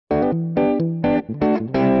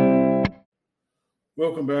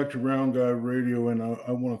Welcome back to Round Guy Radio, and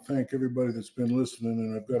I want to thank everybody that's been listening.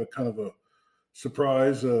 And I've got a kind of a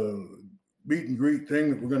surprise meet and greet thing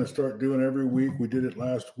that we're going to start doing every week. We did it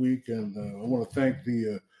last week, and I want to thank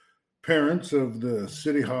the parents of the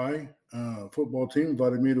City High football team.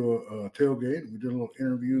 Invited me to a tailgate. We did a little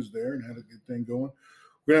interviews there and had a good thing going.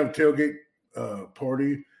 We're going to have a tailgate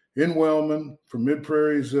party in Wellman for Mid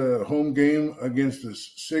Prairie's home game against the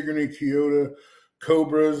Sigourney Keota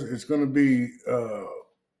Cobras. It's going to be a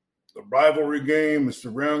rivalry game. It's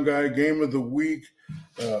the Round Guy game of the week.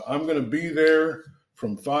 I'm going to be there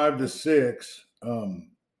from 5 to 6. And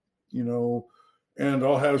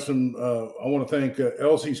I'll have some. I want to thank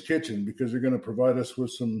Elsie's Kitchen because they're going to provide us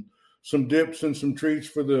with some dips and some treats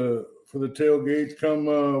for the tailgates. Come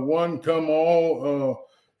one, come all.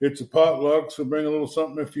 It's a potluck, so bring a little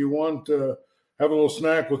something if you want. Have a little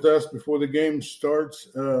snack with us before the game starts.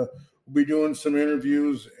 We'll be doing some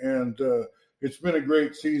interviews, and it's been a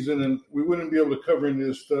great season. And we wouldn't be able to cover any of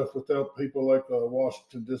this stuff without people like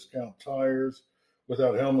Washington Discount Tires,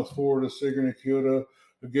 without Helmuth Ford, Sigourney Keota,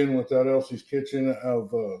 again without Elsie's Kitchen,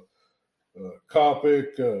 of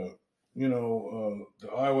Copic, the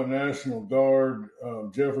Iowa National Guard,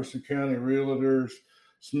 Jefferson County Realtors,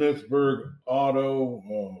 Smithburg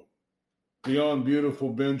Auto, Beyond Beautiful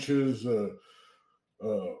Benches,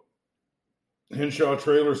 Henshaw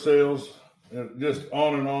Trailer Sales, just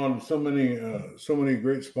on and on. So many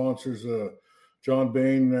great sponsors. John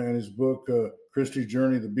Bain and his book, Christie's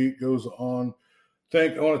Journey, The Beat Goes On.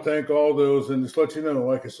 I want to thank all those, and just let you know,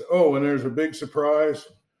 like I said, and there's a big surprise.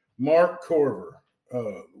 Mark Corver,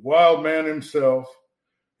 wild man himself,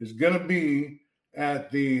 is going to be at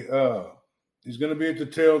the tailgate.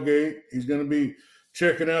 He's going to be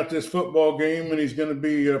checking out this football game, and he's going to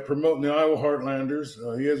be promoting the Iowa Heartlanders.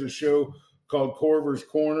 He has a show called Corver's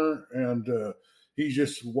Corner, and he's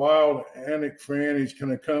just a wild Anik fan. He's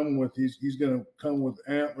going to come with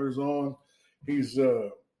antlers on. He's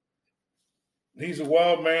a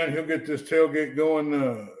wild man. He'll get this tailgate going,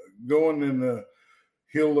 and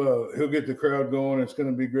he'll get the crowd going. It's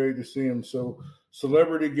going to be great to see him. So,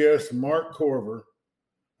 celebrity guest Mark Corver.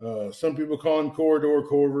 Some people call him Corridor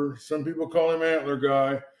Corver. Some people call him Antler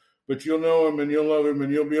Guy. But you'll know him and you'll love him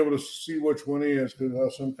and you'll be able to see which one he is because he'll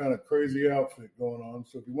have some kind of crazy outfit going on.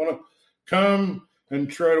 So if you want to come and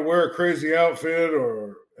try to wear a crazy outfit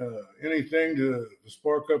or anything to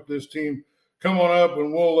spark up this team, come on up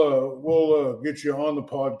and we'll get you on the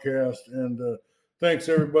podcast. And thanks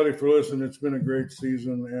everybody for listening. It's been a great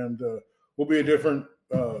season, and we'll be a different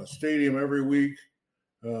stadium every week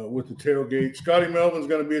with the tailgate. Scotty Melvin's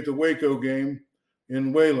going to be at the Waco game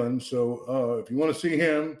in Wayland. So if you want to see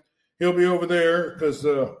him, he'll be over there because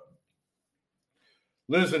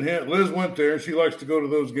Liz went there. She likes to go to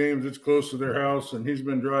those games. It's close to their house, and he's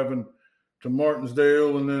been driving to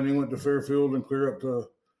Martinsdale, and then he went to Fairfield and clear up to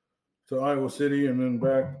Iowa City and then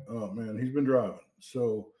back. Oh, man, he's been driving.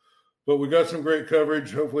 So, but we got some great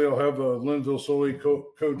coverage. Hopefully I'll have a Lindsay Sully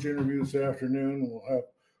coach interview this afternoon.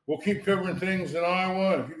 We'll keep covering things in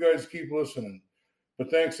Iowa if you guys keep listening. But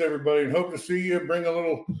thanks, everybody, and hope to see you. Bring a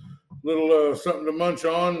little something to munch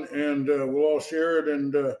on, and we'll all share it,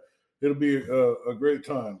 and it'll be a great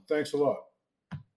time. Thanks a lot.